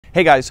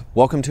Hey guys,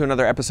 welcome to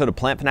another episode of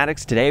Plant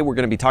Fanatics. Today we're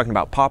going to be talking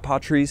about pawpaw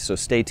trees, so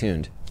stay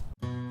tuned.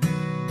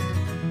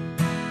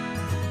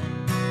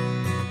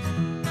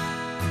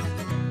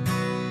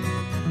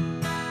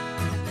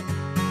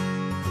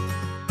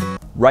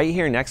 Right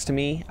here next to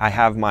me, I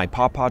have my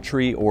pawpaw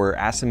tree, or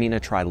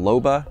Asimina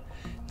triloba.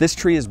 This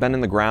tree has been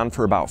in the ground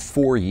for about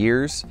 4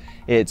 years.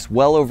 It's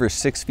well over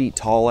 6 feet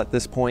tall at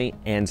this point,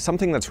 and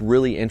something that's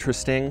really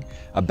interesting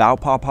about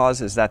pawpaws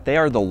is that they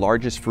are the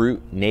largest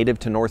fruit native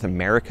to North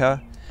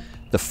America.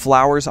 The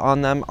flowers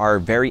on them are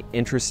very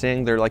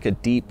interesting. They're like a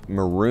deep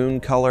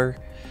maroon color.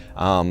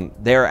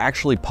 They're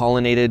actually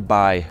pollinated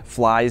by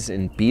flies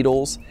and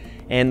beetles,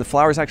 and the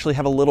flowers actually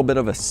have a little bit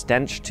of a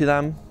stench to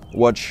them,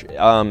 which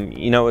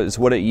is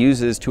what it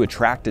uses to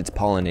attract its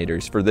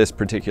pollinators for this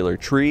particular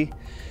tree.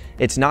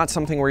 It's not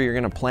something where you're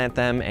gonna plant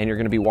them and you're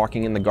gonna be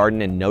walking in the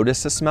garden and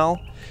notice the smell,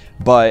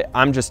 but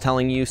I'm just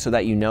telling you so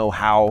that you know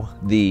how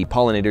the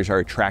pollinators are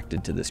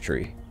attracted to this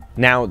tree.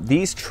 Now,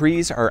 these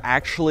trees are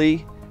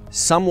actually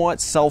somewhat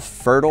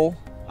self-fertile,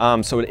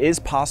 so it is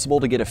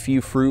possible to get a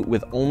few fruit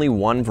with only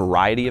one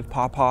variety of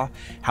pawpaw.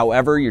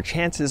 However, your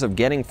chances of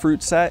getting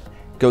fruit set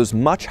goes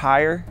much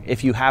higher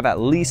if you have at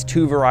least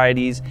 2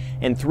 varieties,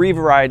 and 3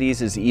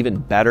 varieties is even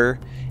better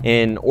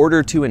in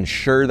order to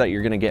ensure that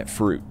you're gonna get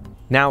fruit.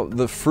 Now,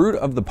 the fruit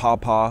of the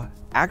pawpaw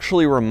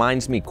actually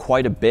reminds me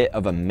quite a bit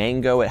of a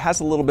mango. It has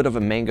a little bit of a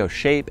mango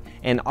shape,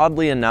 and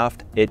oddly enough,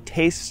 it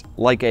tastes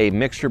like a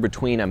mixture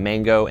between a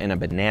mango and a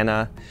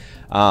banana.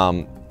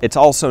 It's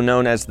also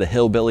known as the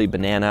hillbilly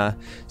banana,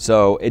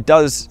 so it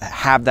does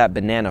have that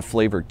banana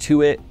flavor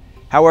to it.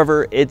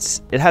 However,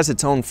 it has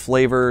its own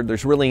flavor.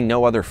 There's really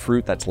no other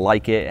fruit that's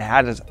like it. It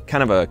has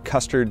kind of a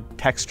custard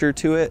texture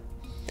to it.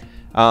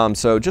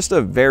 So just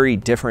a very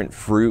different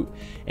fruit,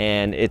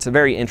 and it's a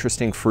very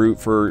interesting fruit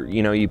for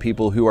you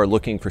people who are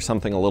looking for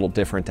something a little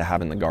different to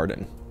have in the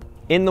garden.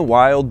 In the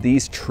wild,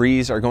 these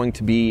trees are going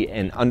to be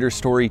an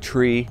understory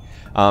tree.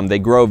 They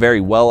grow very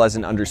well as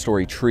an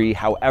understory tree.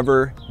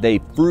 However, they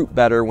fruit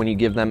better when you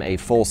give them a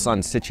full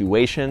sun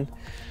situation.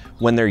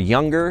 When they're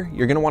younger,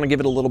 you're gonna wanna give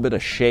it a little bit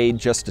of shade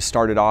just to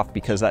start it off,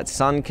 because that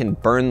sun can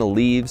burn the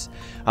leaves,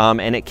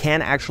 and it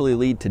can actually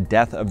lead to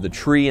death of the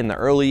tree in the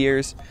early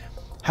years.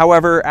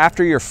 However,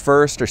 after your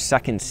first or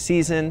second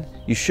season,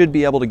 you should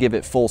be able to give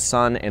it full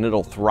sun and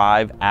it'll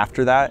thrive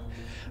after that.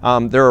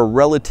 They're a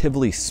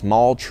relatively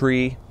small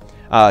tree,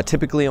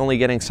 typically only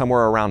getting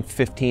somewhere around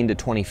 15 to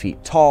 20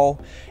 feet tall,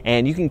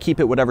 and you can keep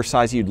it whatever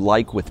size you'd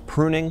like with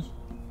pruning.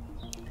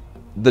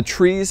 The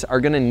trees are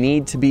gonna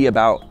need to be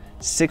about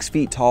 6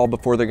 feet tall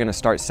before they're gonna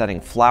start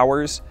setting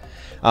flowers.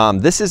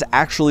 This is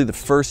actually the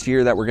first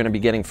year that we're gonna be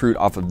getting fruit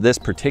off of this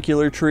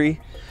particular tree.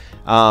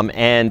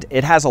 And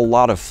it has a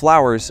lot of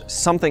flowers.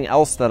 Something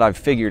else that I've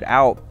figured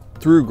out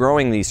through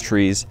growing these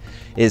trees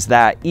is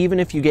that even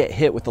if you get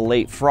hit with a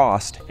late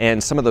frost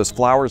and some of those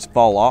flowers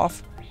fall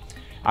off,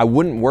 I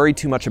wouldn't worry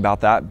too much about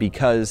that,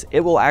 because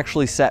it will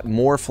actually set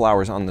more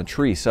flowers on the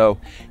tree. So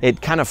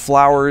it kind of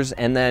flowers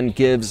and then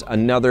gives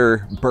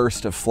another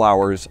burst of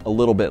flowers a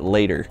little bit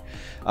later.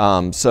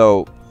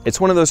 So it's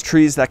one of those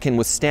trees that can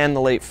withstand the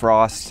late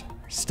frost,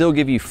 still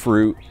give you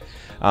fruit.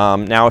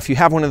 Now, if you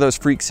have one of those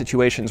freak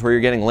situations where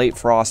you're getting late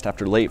frost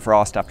after late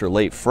frost after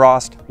late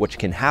frost, which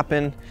can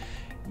happen,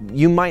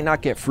 you might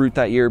not get fruit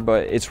that year,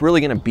 but it's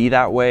really gonna be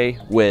that way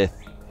with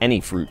any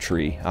fruit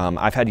tree.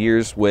 I've had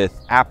years with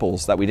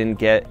apples that we didn't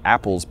get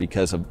apples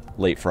because of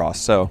late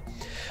frost. So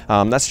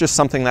that's just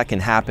something that can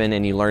happen,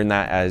 and you learn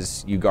that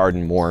as you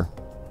garden more.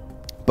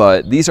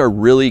 But these are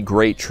really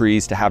great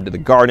trees to have to the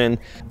garden.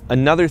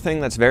 Another thing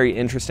that's very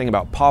interesting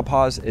about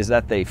pawpaws is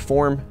that they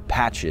form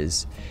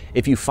patches.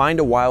 If you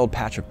find a wild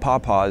patch of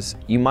pawpaws,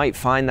 you might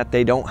find that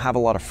they don't have a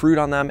lot of fruit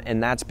on them,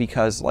 and that's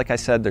because, like I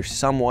said, they're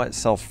somewhat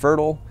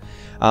self-fertile.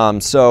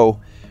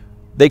 So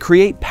they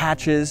create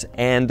patches,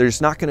 and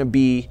there's not gonna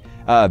be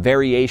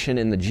variation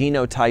in the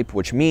genotype,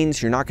 which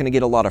means you're not gonna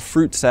get a lot of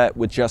fruit set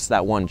with just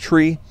that one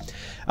tree.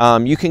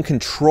 You can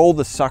control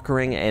the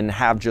suckering and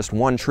have just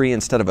one tree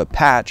instead of a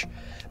patch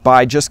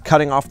by just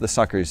cutting off the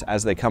suckers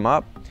as they come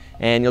up,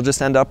 and you'll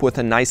just end up with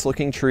a nice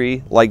looking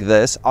tree like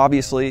this.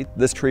 Obviously,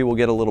 this tree will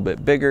get a little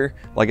bit bigger.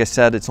 Like I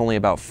said, it's only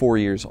about 4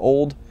 years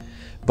old,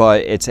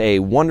 but it's a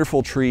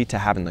wonderful tree to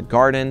have in the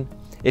garden.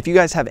 If you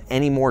guys have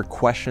any more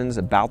questions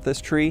about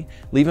this tree,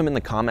 leave them in the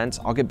comments.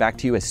 I'll get back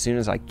to you as soon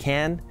as I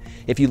can.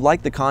 If you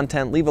like the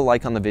content, leave a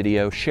like on the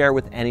video, share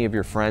with any of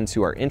your friends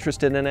who are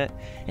interested in it,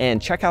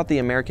 and check out the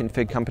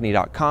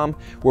AmericanFigCompany.com,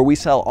 where we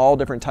sell all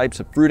different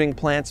types of fruiting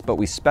plants, but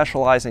we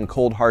specialize in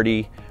cold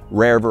hardy,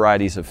 rare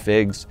varieties of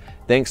figs.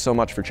 Thanks so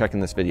much for checking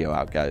this video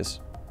out, guys.